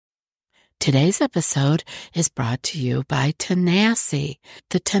Today's episode is brought to you by Tenacity.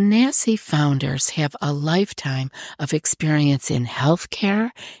 The Tenacity founders have a lifetime of experience in healthcare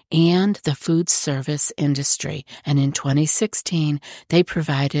and the food service industry. And in 2016, they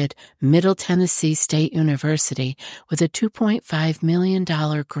provided Middle Tennessee State University with a $2.5 million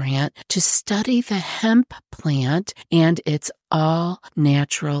grant to study the hemp plant and its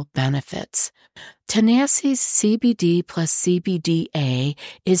all-natural benefits. Tenacity's CBD plus CBDA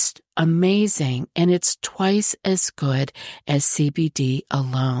is amazing, and it's twice as good as CBD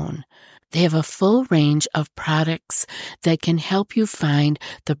alone. They have a full range of products that can help you find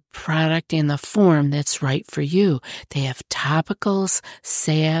the product in the form that's right for you. They have topicals,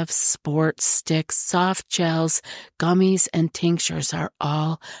 salves, sports sticks, soft gels, gummies, and tinctures are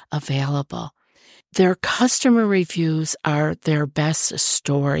all available. Their customer reviews are their best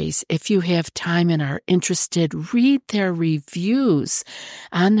stories. If you have time and are interested, read their reviews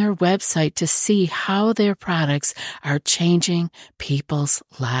on their website to see how their products are changing people's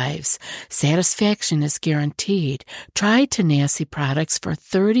lives. Satisfaction is guaranteed. Try Tenacity products for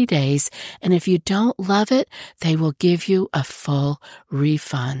 30 days, and if you don't love it, they will give you a full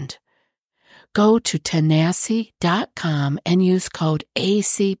refund. Go to tenacity.com and use code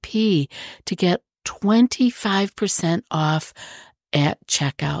ACP to get 25% off at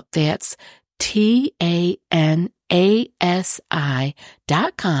checkout. That's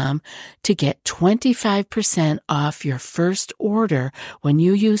TANASI.com to get 25% off your first order when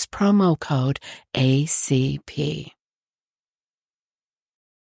you use promo code ACP.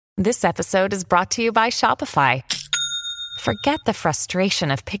 This episode is brought to you by Shopify. Forget the frustration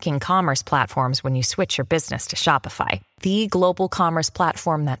of picking commerce platforms when you switch your business to Shopify, the global commerce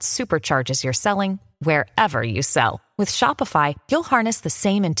platform that supercharges your selling wherever you sell. With Shopify, you'll harness the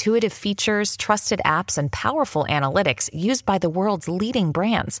same intuitive features, trusted apps, and powerful analytics used by the world's leading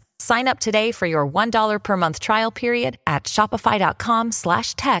brands. Sign up today for your $1 per month trial period at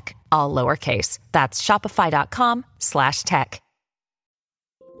shopify.com/tech, all lowercase. That's shopify.com/tech.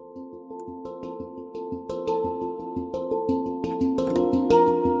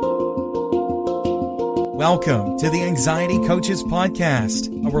 Welcome to the Anxiety Coaches Podcast,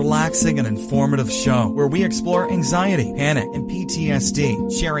 a relaxing and informative show where we explore anxiety, panic, and PTSD,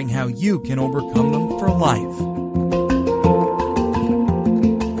 sharing how you can overcome them for life.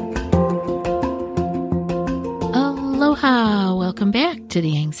 Aloha! Welcome back to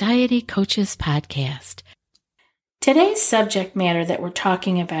the Anxiety Coaches Podcast. Today's subject matter that we're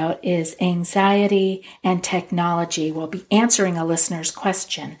talking about is anxiety and technology. We'll be answering a listener's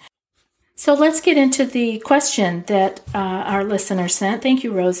question. So let's get into the question that our listener sent. Thank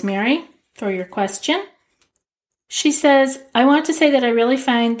you, Rosemary, for your question. She says, I want to say that I really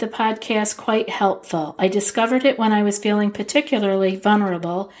find the podcast quite helpful. I discovered it when I was feeling particularly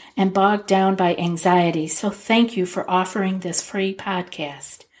vulnerable and bogged down by anxiety. So thank you for offering this free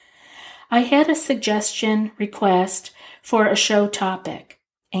podcast. I had a suggestion request for a show topic,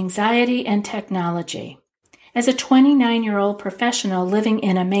 anxiety and technology. As a 29-year-old professional living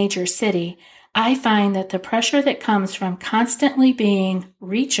in a major city, I find that the pressure that comes from constantly being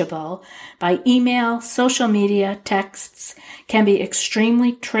reachable by email, social media, texts can be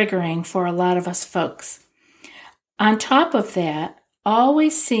extremely triggering for a lot of us folks. On top of that,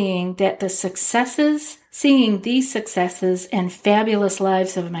 always seeing these successes and fabulous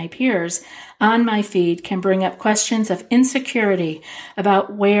lives of my peers on my feed can bring up questions of insecurity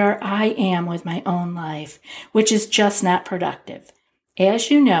about where I am with my own life, which is just not productive.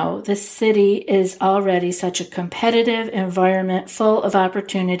 As you know, the city is already such a competitive environment full of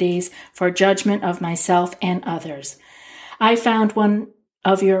opportunities for judgment of myself and others. I found one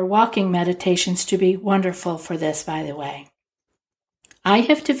of your walking meditations to be wonderful for this, by the way. I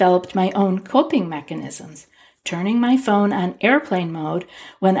have developed my own coping mechanisms, turning my phone on airplane mode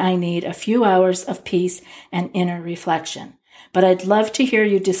when I need a few hours of peace and inner reflection. But I'd love to hear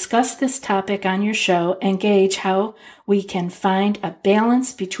you discuss this topic on your show and gauge how we can find a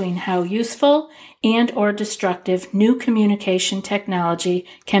balance between how useful and or destructive new communication technology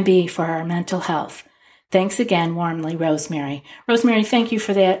can be for our mental health. Thanks again, warmly, Rosemary. Rosemary, thank you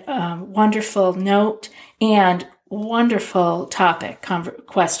for that wonderful note and wonderful topic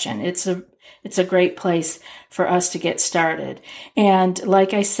question. It's a great place for us to get started. And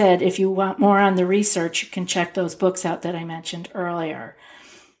like I said, if you want more on the research, you can check those books out that I mentioned earlier.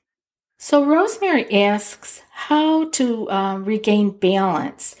 So Rosemary asks how to regain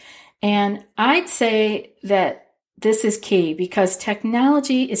balance. And I'd say that this is key because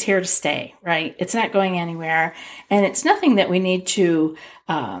technology is here to stay, right? It's not going anywhere. And it's nothing that we need to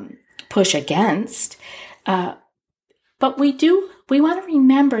push against. But we do we want to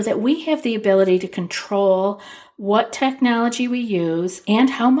remember that we have the ability to control what technology we use and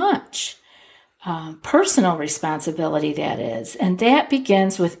how much. Personal responsibility, that is. And that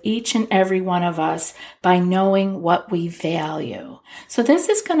begins with each and every one of us by knowing what we value. So this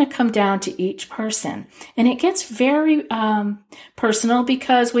is going to come down to each person. And it gets very personal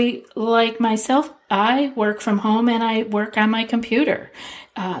because like myself, I work from home and I work on my computer.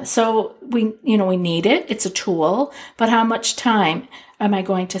 So we need it. It's a tool. But how much time am I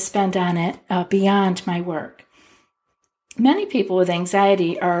going to spend on it beyond my work? Many people with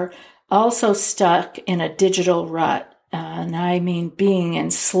anxiety are also stuck in a digital rut, and I mean being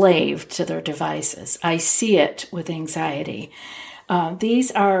enslaved to their devices. I see it with anxiety.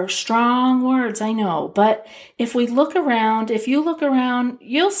 These are strong words, I know, but if you look around,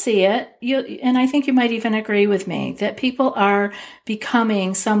 you'll see it. And I think you might even agree with me that people are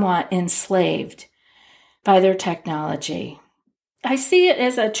becoming somewhat enslaved by their technology. I see it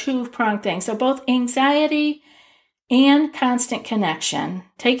as a two-pronged thing. So both anxiety and constant connection,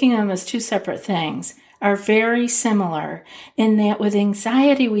 taking them as two separate things, are very similar in that with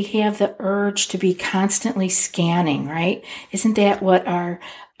anxiety, we have the urge to be constantly scanning, right? Isn't that what our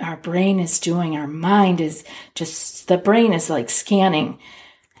brain is doing? Our mind is just, the brain is like scanning,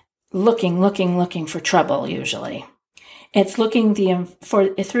 looking for trouble usually. It's looking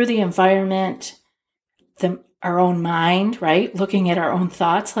through the environment, our own mind, right? Looking at our own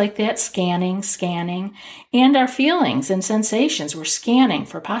thoughts like that, scanning, and our feelings and sensations. We're scanning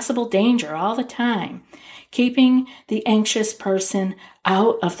for possible danger all the time, keeping the anxious person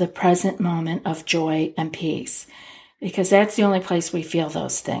out of the present moment of joy and peace, because that's the only place we feel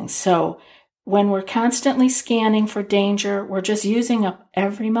those things. So when we're constantly scanning for danger, we're just using up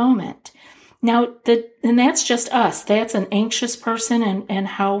every moment. Now, and that's just us. That's an anxious person and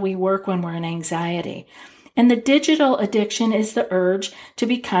how we work when we're in anxiety. And the digital addiction is the urge to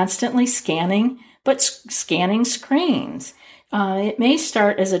be constantly scanning, but scanning screens. It may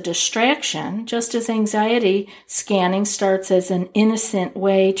start as a distraction, just as anxiety scanning starts as an innocent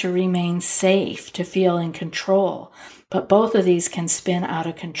way to remain safe, to feel in control. But both of these can spin out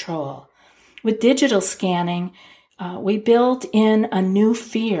of control. With digital scanning, we build in a new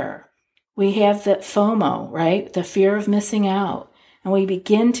fear. We have the FOMO, right? The fear of missing out. And we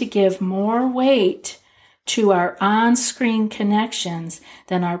begin to give more weight to our on-screen connections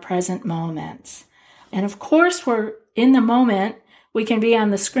than our present moments. And of course, we're in the moment, we can be on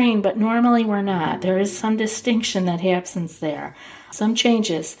the screen, but normally we're not. There is some distinction that happens there, some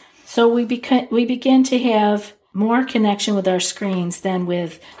changes. So we begin to have more connection with our screens than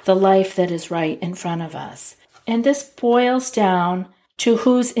with the life that is right in front of us. And this boils down to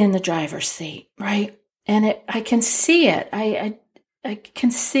who's in the driver's seat, right? And I can see it. I can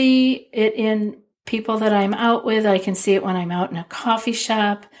see it in people that I'm out with. I can see it when I'm out in a coffee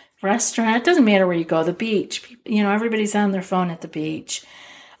shop, restaurant. It doesn't matter where you go, the beach. Everybody's on their phone at the beach.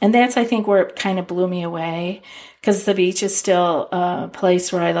 And that's, I think, where it kind of blew me away, because the beach is still a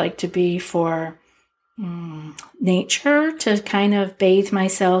place where I like to be for nature, to kind of bathe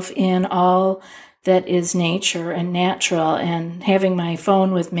myself in all that is nature and natural, and having my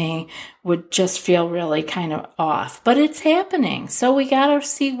phone with me would just feel really kind of off. But it's happening. So we got to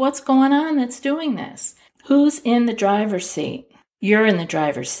see what's going on that's doing this. Who's in the driver's seat? You're in the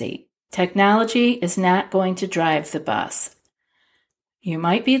driver's seat. Technology is not going to drive the bus. You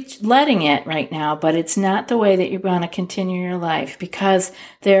might be letting it right now, but it's not the way that you're going to continue your life, because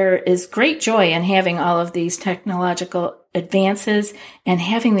there is great joy in having all of these technological advances and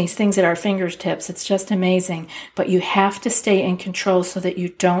having these things at our fingertips. It's just amazing. But you have to stay in control so that you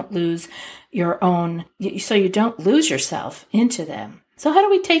don't lose you don't lose yourself into them. So how do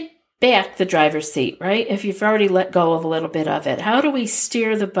we take back the driver's seat, right? If you've already let go of a little bit of it, how do we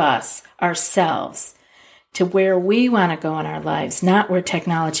steer the bus ourselves to where we want to go in our lives, not where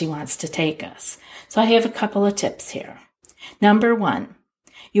technology wants to take us? So I have a couple of tips here. Number one,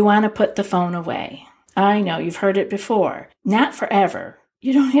 you want to put the phone away. I know you've heard it before. Not forever.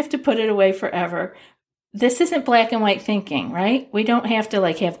 You don't have to put it away forever. This isn't black and white thinking, right? We don't have to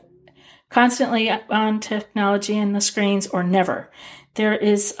have constantly on technology and the screens, or never. There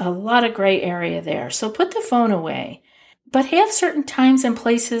is a lot of gray area there. So put the phone away, but have certain times and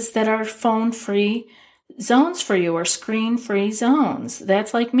places that are phone-free zones for you, or screen-free zones.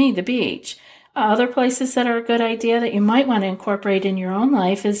 That's like me, the beach. Other places that are a good idea that you might want to incorporate in your own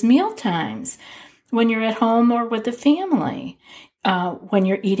life is meal times, when you're at home or with the family, when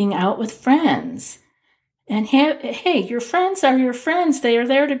you're eating out with friends. And your friends are your friends. They are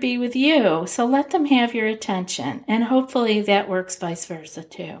there to be with you. So let them have your attention. And hopefully that works vice versa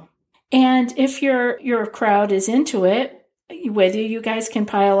too. And if your crowd is into it, with you. You guys can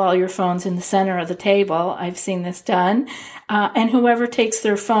pile all your phones in the center of the table. I've seen this done. And whoever takes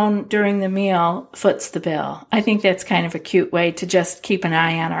their phone during the meal foots the bill. I think that's kind of a cute way to just keep an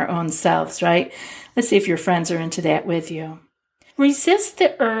eye on our own selves, right? Let's see if your friends are into that with you. Resist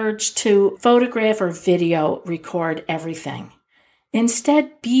the urge to photograph or video record everything.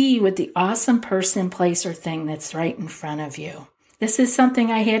 Instead, be with the awesome person, place, or thing that's right in front of you. This is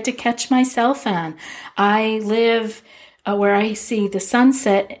something I had to catch myself on. I live where I see the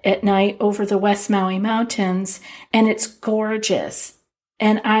sunset at night over the West Maui Mountains, and it's gorgeous.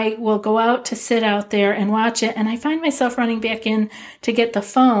 And I will go out to sit out there and watch it, and I find myself running back in to get the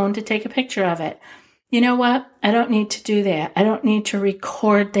phone to take a picture of it. You know what? I don't need to do that. I don't need to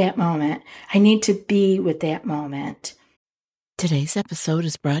record that moment. I need to be with that moment. Today's episode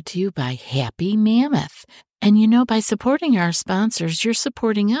is brought to you by Happy Mammoth. And you know, by supporting our sponsors, you're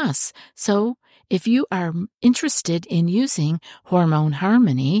supporting us. So if you are interested in using Hormone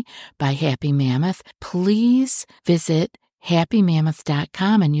Harmony by Happy Mammoth, please visit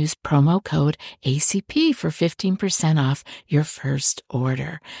happymammoth.com and use promo code ACP for 15% off your first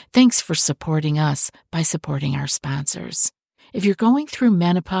order. Thanks for supporting us by supporting our sponsors. If you're going through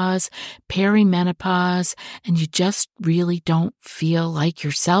menopause, perimenopause, and you just really don't feel like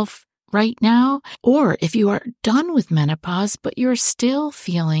yourself right now, or if you are done with menopause, but you're still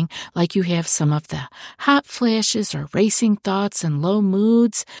feeling like you have some of the hot flashes or racing thoughts and low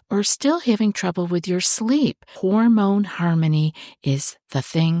moods, or still having trouble with your sleep, Hormone Harmony is the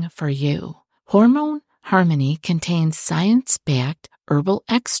thing for you. Hormone Harmony contains science-backed herbal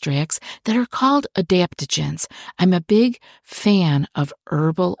extracts that are called adaptogens. I'm a big fan of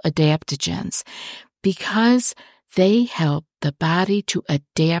herbal adaptogens because they help the body to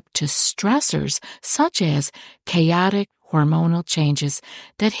adapt to stressors such as chaotic hormonal changes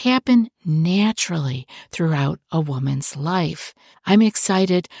that happen naturally throughout a woman's life. I'm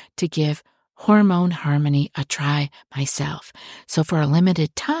excited to give Hormone Harmony a try myself. So for a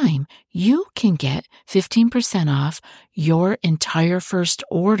limited time, you can get 15% off your entire first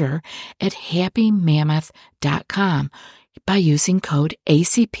order at happymammoth.com. by using code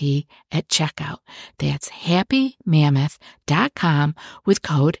ACP at checkout. That's happymammoth.com with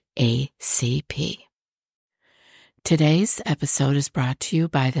code ACP. Today's episode is brought to you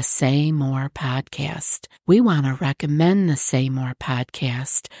by the Say More podcast. We want to recommend the Say More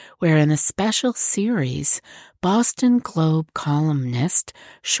podcast, where in a special series, Boston Globe columnist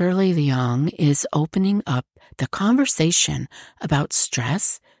Shirley Leung is opening up the conversation about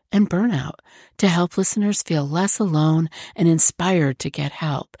stress and burnout to help listeners feel less alone and inspired to get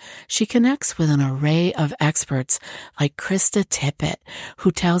help. She connects with an array of experts like Krista Tippett,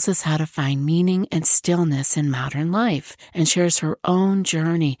 who tells us how to find meaning and stillness in modern life and shares her own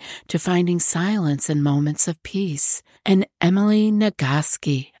journey to finding silence in moments of peace, and Emily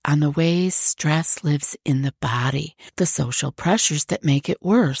Nagoski on the ways stress lives in the body, the social pressures that make it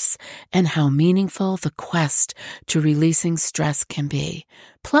worse, and how meaningful the quest to releasing stress can be.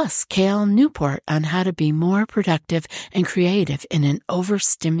 Plus, Cal Newport on how to be more productive and creative in an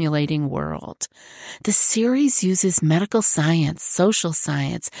overstimulating world. The series uses medical science, social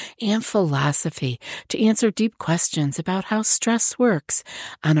science, and philosophy to answer deep questions about how stress works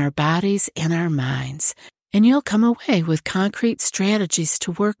on our bodies and our minds. And you'll come away with concrete strategies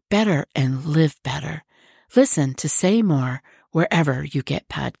to work better and live better. Listen to Say More wherever you get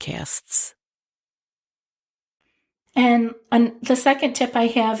podcasts. And the second tip I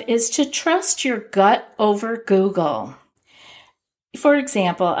have is to trust your gut over Google. For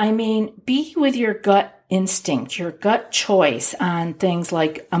example, be with your gut instinct, your gut choice on things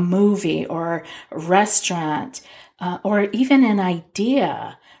like a movie or a restaurant or even an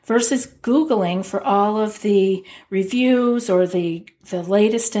idea versus Googling for all of the reviews or the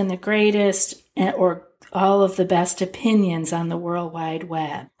latest and the greatest or all of the best opinions on the World Wide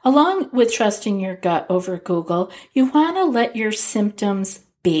Web. Along with trusting your gut over Google, you want to let your symptoms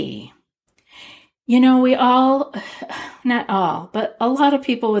be. You know, we all, not all, but a lot of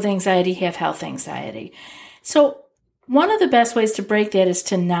people with anxiety have health anxiety. So one of the best ways to break that is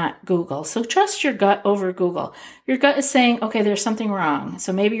to not Google. So trust your gut over Google. Your gut is saying, okay, there's something wrong.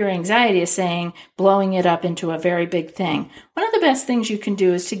 So maybe your anxiety is saying, blowing it up into a very big thing. One of the best things you can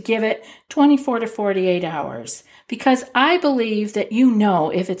do is to give it 24 to 48 hours, because I believe that you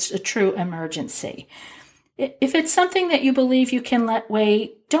know if it's a true emergency. If it's something that you believe you can let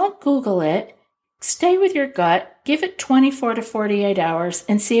wait, don't Google it. Stay with your gut, give it 24 to 48 hours,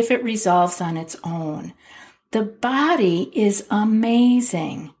 and see if it resolves on its own. The body is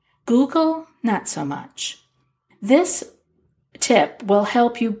amazing. Google, not so much. This tip will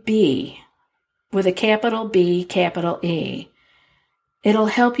help you be with a capital B, capital E. It'll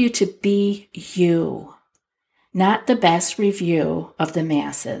help you to be you, not the best review of the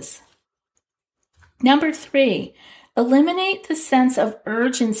masses. Number 3, eliminate the sense of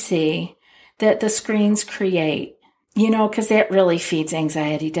urgency that the screens create. Because that really feeds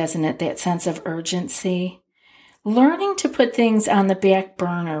anxiety, doesn't it? That sense of urgency. Learning to put things on the back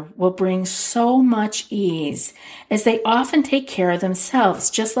burner will bring so much ease, as they often take care of themselves,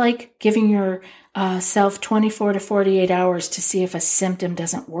 just like giving yourself 24 to 48 hours to see if a symptom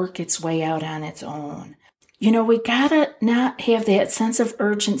doesn't work its way out on its own. We gotta not have that sense of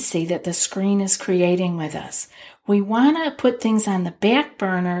urgency that the screen is creating with us. We want to put things on the back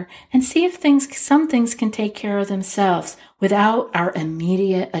burner and see if some things can take care of themselves without our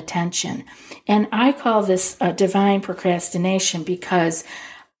immediate attention. And I call this divine procrastination, because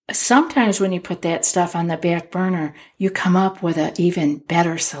sometimes when you put that stuff on the back burner, you come up with an even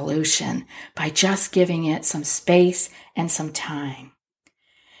better solution by just giving it some space and some time.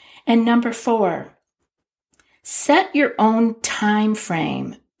 And number 4, set your own time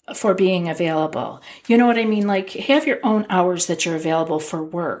frame for being available. You know what I mean? Like, have your own hours that you're available for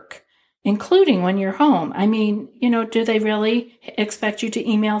work, including when you're home. I mean, do they really expect you to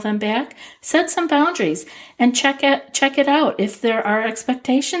email them back? Set some boundaries and check it out if there are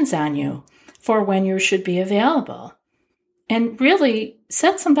expectations on you for when you should be available. And really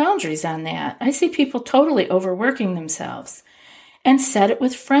set some boundaries on that. I see people totally overworking themselves. And set it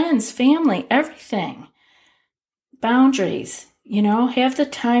with friends, family, everything. Boundaries, have the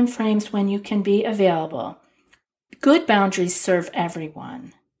time frames when you can be available. Good boundaries serve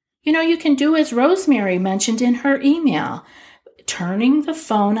everyone. You can do as Rosemary mentioned in her email, turning the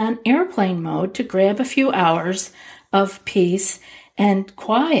phone on airplane mode to grab a few hours of peace and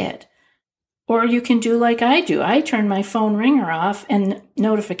quiet. Or you can do like I do. I turn my phone ringer off, and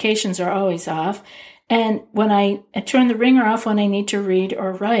notifications are always off. And when I turn the ringer off when I need to read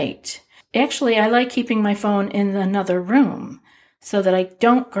or write. Actually, I like keeping my phone in another room so that I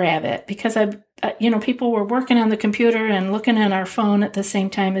don't grab it, because people were working on the computer and looking at our phone at the same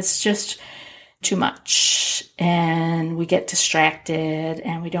time. It's just too much, and we get distracted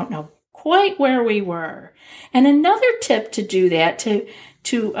and we don't know quite where we were. And another tip to do that, to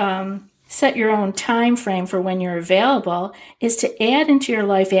set your own time frame for when you're available, is to add into your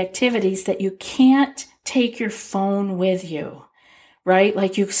life activities that you can't take your phone with you. Right?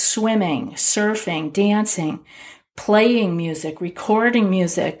 Like you swimming, surfing, dancing, playing music,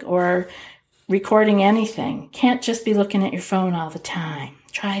 or recording anything. Can't just be looking at your phone all the time.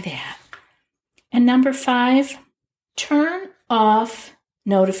 Try that. And number 5, turn off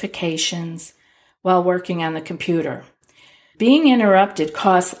notifications while working on the computer. Being interrupted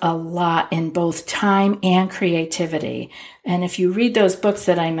costs a lot in both time and creativity. And if you read those books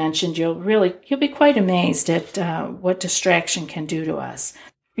that I mentioned, you'll be quite amazed at what distraction can do to us.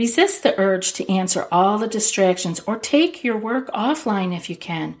 Resist the urge to answer all the distractions, or take your work offline if you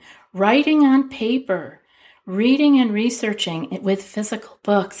can. Writing on paper, reading and researching it with physical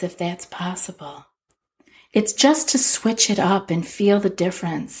books if that's possible. It's just to switch it up and feel the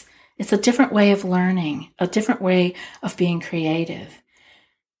difference. It's a different way of learning, a different way of being creative.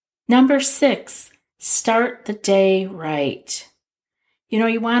 Number 6, start the day right.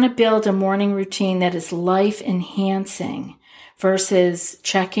 You want to build a morning routine that is life-enhancing versus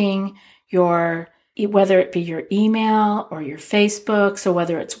checking whether it be your email or your Facebook, so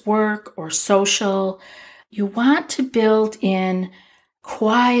whether it's work or social. You want to build in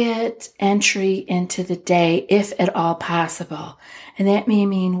quiet entry into the day, if at all possible. And that may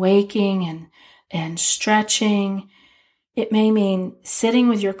mean waking and stretching. It may mean sitting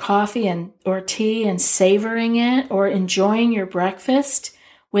with your coffee or tea and savoring it, or enjoying your breakfast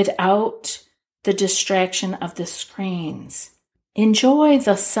without the distraction of the screens. Enjoy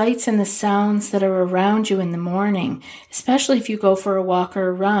the sights and the sounds that are around you in the morning, especially if you go for a walk or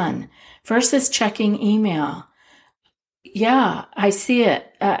a run, versus checking email. Yeah, I see it.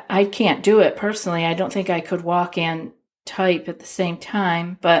 I can't do it personally. I don't think I could walk and type at the same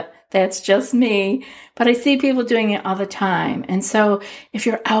time, but that's just me. But I see people doing it all the time. And so if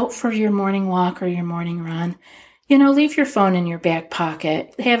you're out for your morning walk or your morning run, leave your phone in your back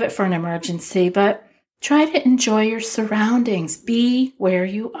pocket. Have it for an emergency, but try to enjoy your surroundings. Be where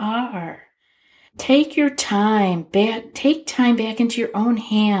you are. Take your time back. Take time back into your own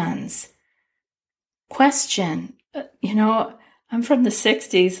hands. Question. I'm from the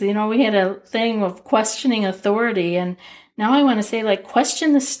 60s. We had a thing of questioning authority, and now I want to say,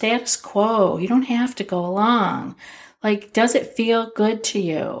 question the status quo. You don't have to go along. Does it feel good to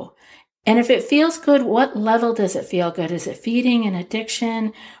you? And if it feels good, what level does it feel good? Is it feeding an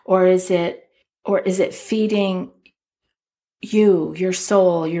addiction, or is it Or is it feeding you, your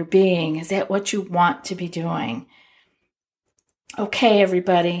soul, your being? Is that what you want to be doing? Okay,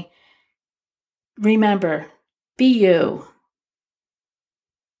 everybody. Remember, be you.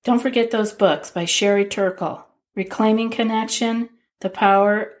 Don't forget those books by Sherry Turkle, Reclaiming Connection, The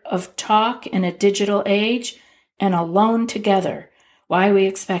Power of Talk in a Digital Age, and Alone Together, Why We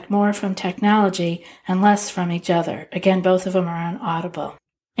Expect More from Technology and Less from Each Other. Again, both of them are on Audible.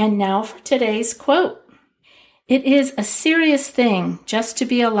 And now for today's quote. It is a serious thing just to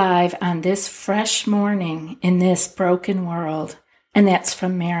be alive on this fresh morning in this broken world. And that's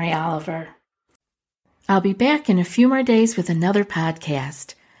from Mary Oliver. I'll be back in a few more days with another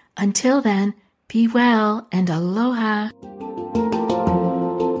podcast. Until then, be well and aloha.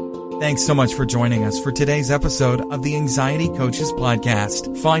 Thanks so much for joining us for today's episode of the Anxiety Coaches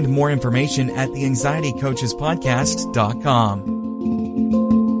Podcast. Find more information at theanxietycoachespodcast.com.